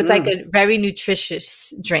 Mm-hmm. So it's like a very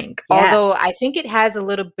nutritious drink. Yes. Although I think it has a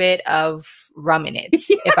little bit of rum in it,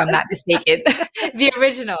 if I'm not mistaken. The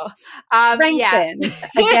original. Strengthen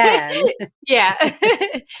again. Yeah.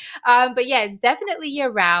 But yeah, it's definitely year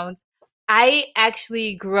round. I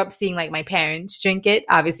actually grew up seeing like my parents drink it,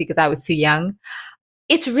 obviously because I was too young.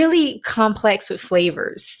 It's really complex with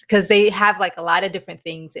flavors because they have like a lot of different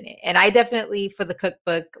things in it. And I definitely, for the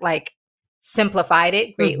cookbook, like simplified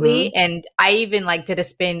it greatly. Mm-hmm. And I even like did a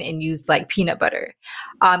spin and used like peanut butter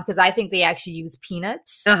because I think they actually use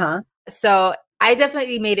peanuts. Uh-huh. So I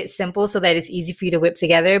definitely made it simple so that it's easy for you to whip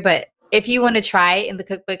together. But if you want to try it in the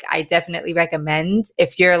cookbook, I definitely recommend.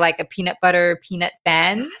 If you're like a peanut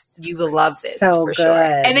fan, you will love this for good. Sure.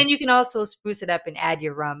 And then you can also spruce it up and add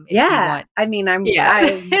your rum if you want. I mean, I already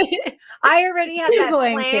had that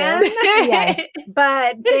plan. Yes,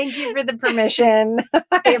 but thank you for the permission.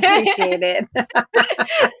 I appreciate it.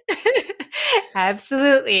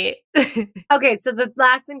 Absolutely. Okay, so the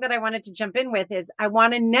last thing that I wanted to jump in with is I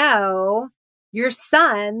want to know your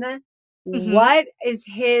son. Mm-hmm. What is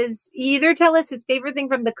either tell us his favorite thing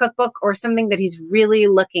from the cookbook or something that he's really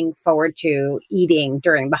looking forward to eating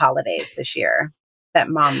during the holidays this year that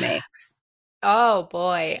mom makes? Oh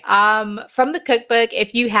boy. From the cookbook,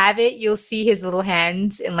 if you have it, you'll see his little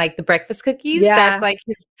hands in like the breakfast cookies. Yeah. That's like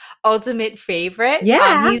his ultimate favorite.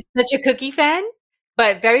 Yeah. He's such a cookie fan,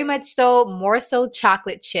 but very much so, more so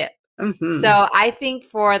chocolate chip. Mm-hmm. So I think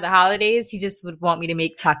for the holidays, he just would want me to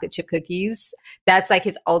make chocolate chip cookies. That's like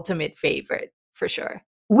his ultimate favorite for sure.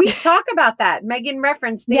 We talk about that. Megan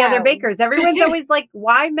referenced the other bakers. Everyone's always like,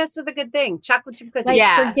 why mess with a good thing? Chocolate chip cookies.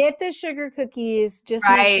 Like, forget the sugar cookies. Just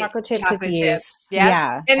make chocolate chip cookies.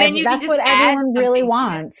 Yeah. And then that's what everyone really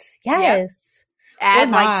wants. Yes. Yep. Add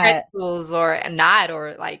like pretzels or not,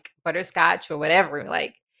 or like butterscotch or whatever.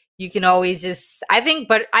 Like you can always just, I think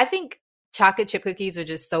chocolate chip cookies are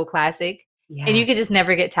just so classic and you could just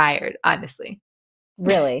never get tired, honestly.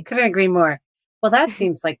 Really? Couldn't agree more. Well, that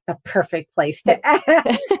seems like the perfect place to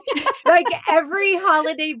end. Like every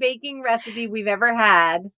holiday baking recipe we've ever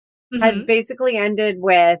had has basically ended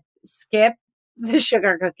with Skip the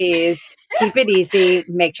sugar cookies. Keep it easy.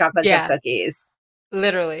 Make chocolate chip cookies.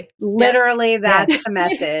 Literally. That's the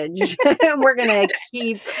message. We're going to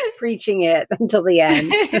keep preaching it until the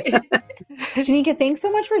end. Shanika, thanks so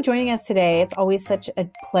much for joining us today. It's always such a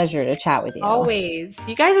pleasure to chat with you. Always.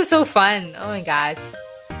 You guys are so fun. Oh my gosh.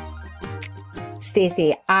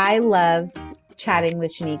 Stacy, I love chatting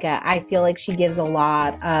with Shanika. I feel like she gives a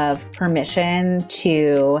lot of permission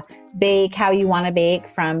to bake how you want to bake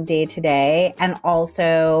from day to day, and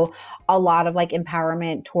also a lot of like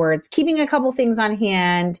empowerment towards keeping a couple things on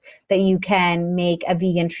hand that you can make a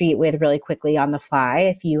vegan treat with really quickly on the fly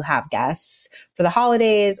if you have guests for the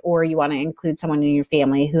holidays or you want to include someone in your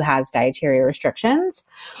family who has dietary restrictions.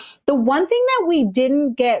 The one thing that we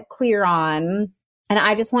didn't get clear on, and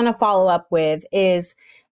I just want to follow up with, is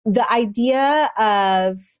the idea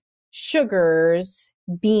of sugars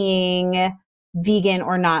being vegan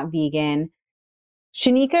or not vegan.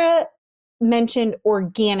 Shanika mentioned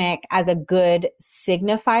organic as a good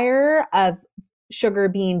signifier of sugar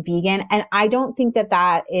being vegan, and I don't think that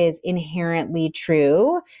that is inherently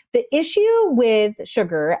true. The issue with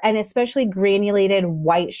sugar, and especially granulated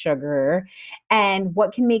white sugar, and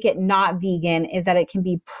what can make it not vegan is that it can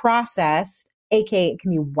be processed, aka it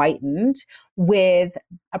can be whitened with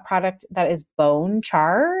a product that is bone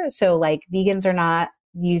char. So like vegans are not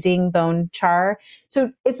using bone char.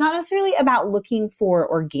 So it's not necessarily about looking for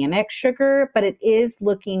organic sugar, but it is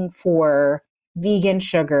looking for vegan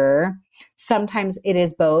sugar. Sometimes it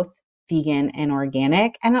is both vegan and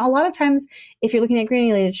organic. And a lot of times if you're looking at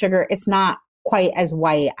granulated sugar, it's not quite as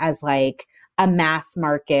white as like a mass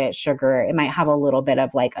market sugar. It might have a little bit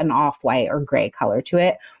of like an off-white or gray color to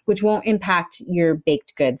it, which won't impact your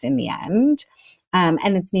baked goods in the end.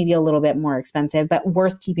 And it's maybe a little bit more expensive, but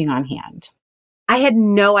worth keeping on hand. I had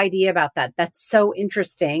no idea about that. That's so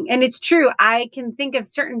interesting. And it's true. I can think of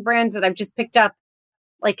certain brands that I've just picked up.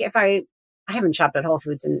 Like if I haven't shopped at Whole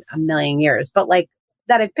Foods in a million years, but like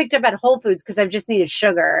that I've picked up at Whole Foods because I've just needed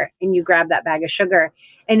sugar, and you grab that bag of sugar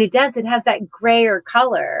and it has that grayer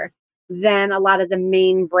color than a lot of the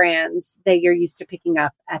main brands that you're used to picking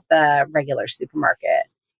up at the regular supermarket.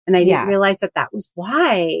 And I didn't realize that that was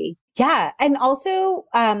why. Yeah. And also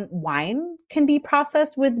wine can be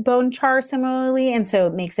processed with bone char similarly. And so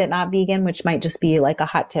it makes it not vegan, which might just be like a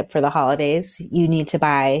hot tip for the holidays. You need to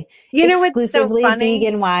buy exclusively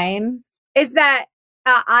vegan wine. Is that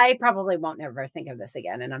I probably won't ever think of this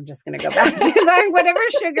again. And I'm just going to go back to buying whatever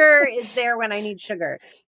sugar is there when I need sugar.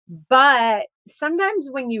 But sometimes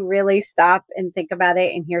when you really stop and think about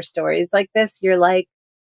it and hear stories like this, you're like,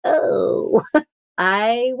 oh,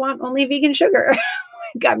 I want only vegan sugar.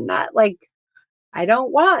 Like, I'm not like, I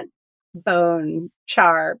don't want bone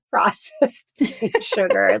char processed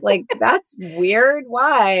sugar. Like, that's weird.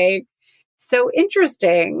 Why? So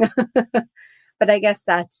interesting. But I guess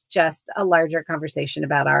that's just a larger conversation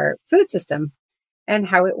about our food system and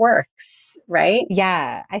how it works, right?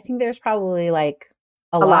 Yeah. I think there's probably like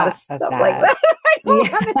a lot of stuff like that. I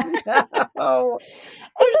don't want to know.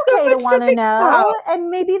 It's okay to want to know. And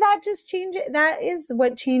maybe that just changes. That is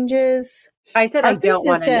what changes. I said I don't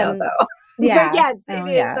want to know though. Yeah. Yes, it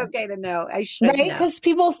is okay to know. I should know. Right? Because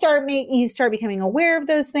people you start becoming aware of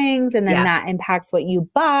those things, and then that impacts what you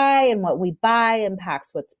buy, and what we buy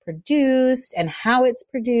impacts what's produced and how it's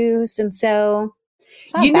produced. And so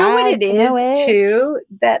you know what it is too,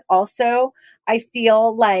 that also I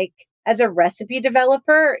feel like as a recipe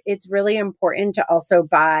developer, it's really important to also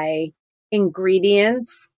buy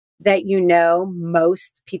ingredients that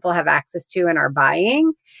most people have access to and are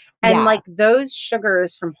buying. And like those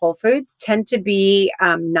sugars from Whole Foods tend to be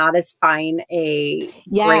not as fine a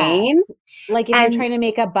grain. Like if you're trying to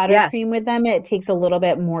make a buttercream with them, it takes a little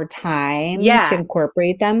bit more time to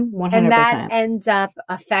incorporate them. 100%. And that ends up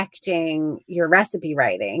affecting your recipe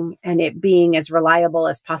writing and it being as reliable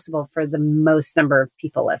as possible for the most number of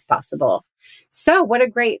people as possible. So what a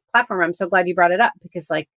great platform. I'm so glad you brought it up,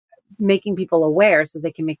 because like making people aware so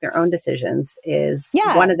they can make their own decisions is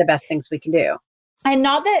one of the best things we can do. And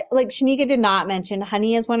not that, like, Shanika did not mention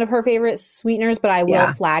honey is one of her favorite sweeteners, but I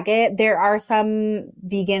will flag it. There are some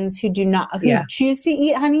vegans who choose to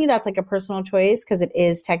eat honey. That's like a personal choice because it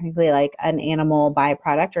is technically like an animal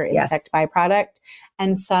byproduct or insect byproduct.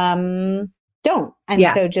 And some don't. And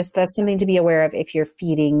so just that's something to be aware of if you're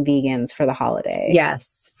feeding vegans for the holiday.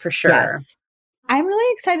 Yes, for sure. Yes. I'm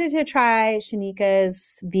really excited to try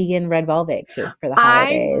Shanika's vegan red velvet cake for the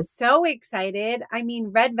holidays. I'm so excited. I mean,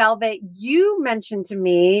 red velvet, you mentioned to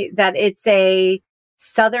me that it's a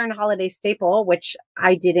Southern holiday staple, which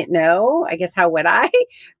I didn't know. I guess how would I?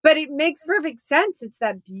 But it makes perfect sense. It's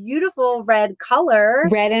that beautiful red color.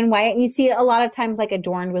 Red and white. And you see it a lot of times like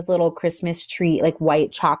adorned with little Christmas tree, like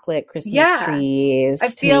white chocolate Christmas trees I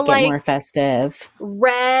to feel make it like more festive.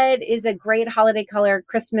 Red is a great holiday color.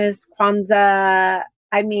 Christmas, Kwanzaa.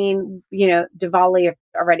 I mean, Diwali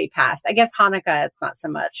already passed. I guess Hanukkah, it's not so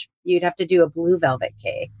much. You'd have to do a blue velvet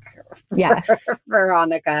cake Yes. for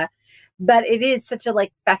Hanukkah. But it is such a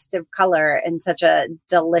festive color and such a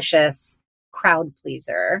delicious crowd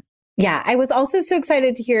pleaser. Yeah, I was also so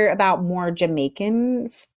excited to hear about more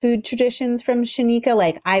Jamaican food traditions from Shanika.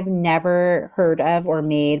 Like I've never heard of or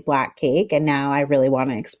made black cake, and now I really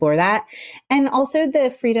want to explore that. And also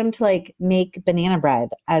the freedom to make banana bread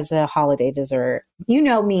as a holiday dessert. You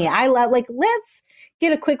know me, I love let's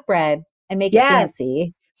get a quick bread and make it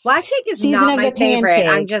fancy. Black cake is Season not of my the favorite. pancake.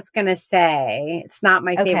 I'm just going to say it's not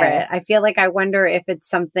my favorite. I feel like I wonder if it's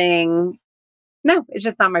something. No, it's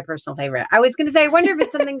just not my personal favorite. I was going to say, I wonder if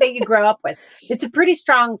it's something that you grow up with. It's a pretty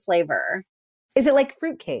strong flavor. Is it like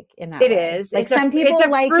fruitcake in that It way? is. Like it's some people it's a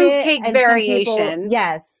like fruitcake it, and variation. some people,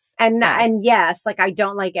 yes. And yes, I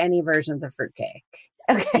don't like any versions of fruitcake.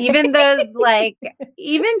 Okay. Even those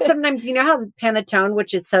even sometimes, how the panettone,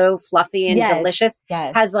 which is so fluffy and delicious,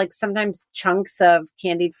 has sometimes chunks of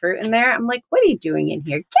candied fruit in there. I'm like, what are you doing in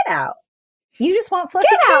here? Get out. You just want fluffy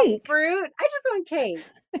cake. Out, fruit. I just want cake.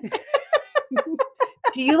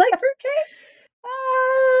 Do you like fruitcake?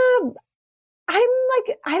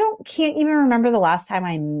 Can't even remember the last time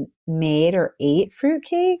I made or ate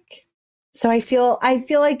fruitcake. So I feel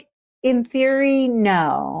like in theory,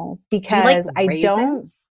 no, because I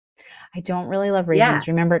don't really love raisins.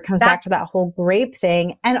 Yeah, remember, it comes back to that whole grape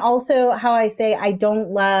thing. And also how I say I don't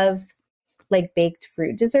love baked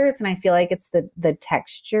fruit desserts. And I feel like it's the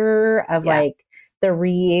texture of the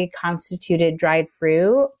reconstituted dried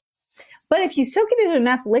fruit. But if you soak it in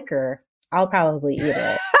enough liquor, I'll probably eat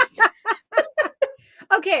it.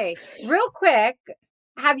 Okay, real quick.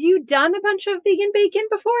 Have you done a bunch of vegan bacon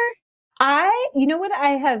before? You know what I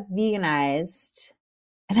have veganized,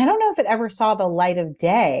 and I don't know if it ever saw the light of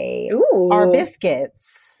day, are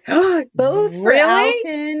biscuits. Both for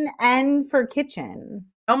Alton and for Kitchen.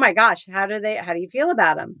 Oh my gosh. How do you feel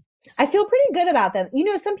about them? I feel pretty good about them.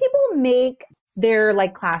 Some people make their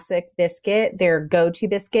classic biscuit, their go-to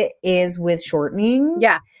biscuit is with shortening.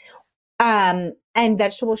 Yeah. And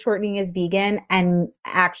vegetable shortening is vegan and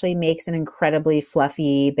actually makes an incredibly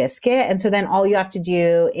fluffy biscuit. And so then all you have to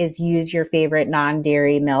do is use your favorite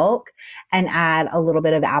non-dairy milk and add a little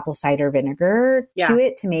bit of apple cider vinegar to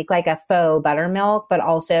it to make a faux buttermilk, but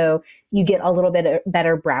also you get a little bit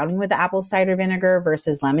better browning with the apple cider vinegar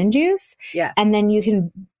versus lemon juice. Yes. And then you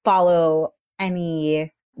can follow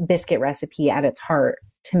any biscuit recipe at its heart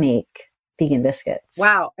to make vegan biscuits.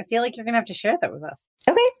 Wow. I feel like you're going to have to share that with us.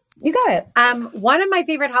 Okay. You got it. One of my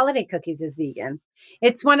favorite holiday cookies is vegan.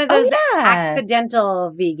 It's one of those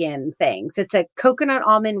accidental vegan things. It's a coconut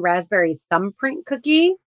almond raspberry thumbprint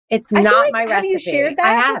cookie. It's not my recipe. Have you shared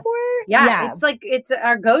that before? Yeah. It's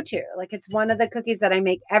our go-to. It's one of the cookies that I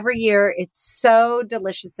make every year. It's so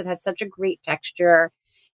delicious. It has such a great texture.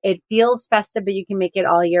 It feels festive, but you can make it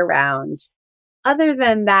all year round. Other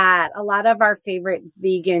than that, a lot of our favorite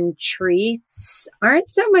vegan treats aren't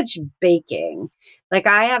so much baking.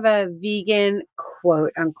 I have a vegan,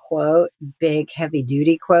 quote unquote, big heavy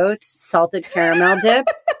duty quotes, salted caramel dip.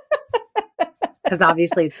 Because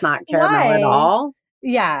obviously it's not caramel at all.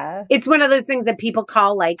 Yeah. It's one of those things that people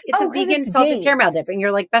call it's a vegan salted caramel dip. And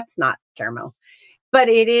you're like, that's not caramel. But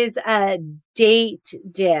it is a date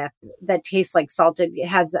dip that tastes like salted. It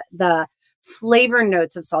has the flavor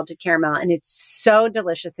notes of salted caramel, and it's so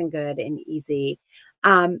delicious and good and easy.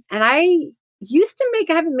 And I used to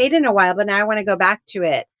I haven't made it in a while, but now I want to go back to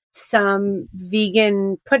it. Some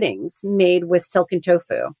vegan puddings made with silken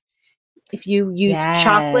tofu. If you use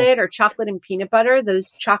chocolate or chocolate and peanut butter,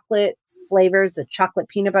 those chocolate flavors, the chocolate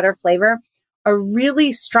peanut butter flavor, are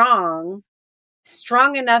really strong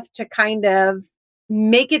enough to kind of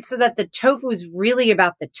make it so that the tofu is really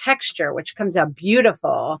about the texture, which comes out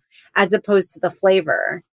beautiful as opposed to the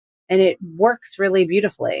flavor. And it works really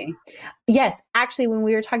beautifully. Yes. Actually, when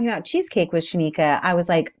we were talking about cheesecake with Shanika, I was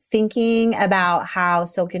thinking about how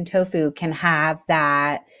silken tofu can have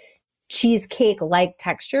that cheesecake-like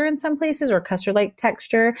texture in some places, or custard-like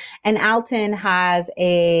texture. And Alton has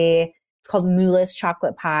it's called Moulis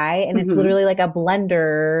chocolate pie. And it's literally a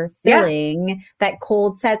blender filling that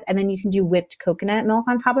cold sets. And then you can do whipped coconut milk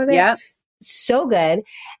on top of it. Yeah. So good.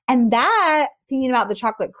 And that, thinking about the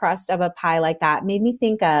chocolate crust of a pie like that, made me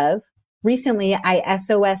think of recently I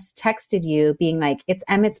SOS texted you being like, it's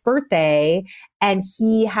Emmett's birthday and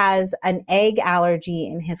he has an egg allergy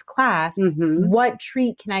in his class. Mhm. What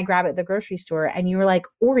treat can I grab at the grocery store? And you were like,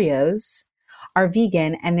 Oreos are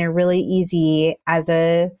vegan and they're really easy as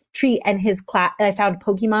a treat. And his class, I found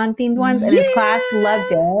Pokemon themed ones and his class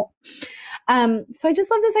loved it. So I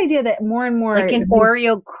just love this idea that more and more Like an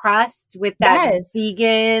Oreo crust with that Yes.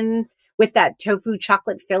 vegan, with that tofu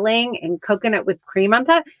chocolate filling and coconut whipped cream on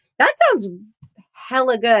top. That sounds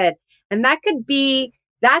hella good. And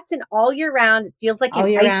that's an all year round. It feels like All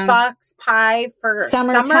an year round. icebox pie for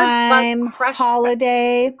summertime, but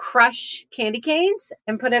holiday. crush candy canes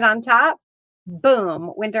and put it on top.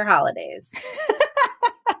 Boom. Winter holidays.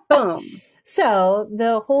 Boom. So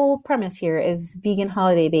the whole premise here is vegan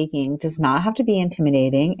holiday baking does not have to be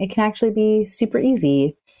intimidating. It can actually be super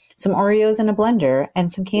easy. Some Oreos in a blender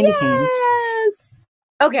and some candy canes. Yes.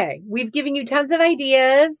 Okay. We've given you tons of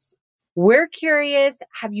ideas. We're curious.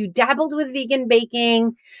 Have you dabbled with vegan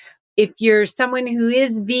baking? If you're someone who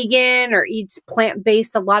is vegan or eats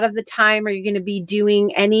plant-based a lot of the time, are you going to be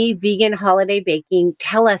doing any vegan holiday baking?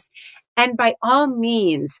 Tell us. And by all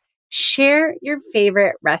means, share your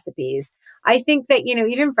favorite recipes. I think that,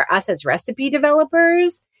 even for us as recipe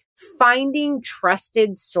developers, finding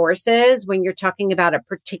trusted sources when you're talking about a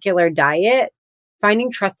particular diet, finding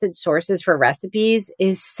trusted sources for recipes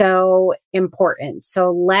is so important.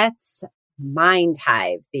 So let's mind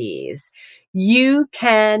hive these. You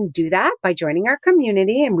can do that by joining our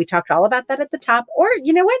community. And we talked all about that at the top. Or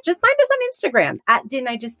you know what? Just find us on Instagram at Didn't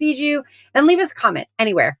I Just Feed You and leave us a comment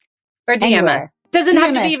anywhere or DM Anywhere. us. Doesn't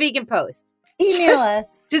have to DM be a us. vegan post. Email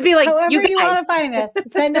us. Just be like, however you you want guys. to find us.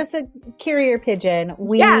 Send us a carrier pigeon.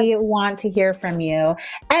 We Yes. want to hear from you.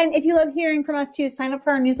 And if you love hearing from us too, sign up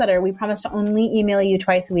for our newsletter. We promise to only email you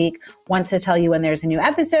twice a week, once to tell you when there's a new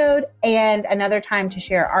episode and another time to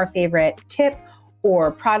share our favorite tip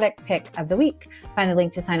or product pick of the week. Find the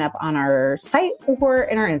link to sign up on our site or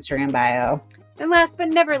in our Instagram bio. And last but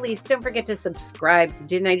never least, don't forget to subscribe to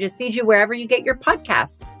Didn't I Just Feed You wherever you get your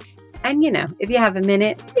podcasts. And, if you have a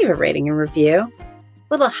minute, leave a rating and review.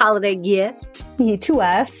 Little holiday gift To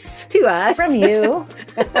us. to us. From you.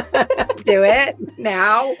 Do it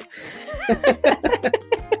now.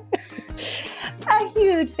 A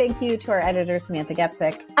huge thank you to our editor, Samantha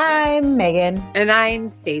Getzik. I'm Megan. And I'm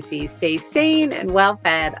Stacy. Stay sane and well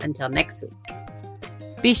fed until next week.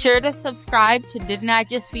 Be sure to subscribe to Didn't I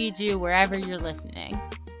Just Feed You wherever you're listening.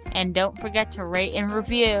 And don't forget to rate and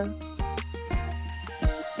review.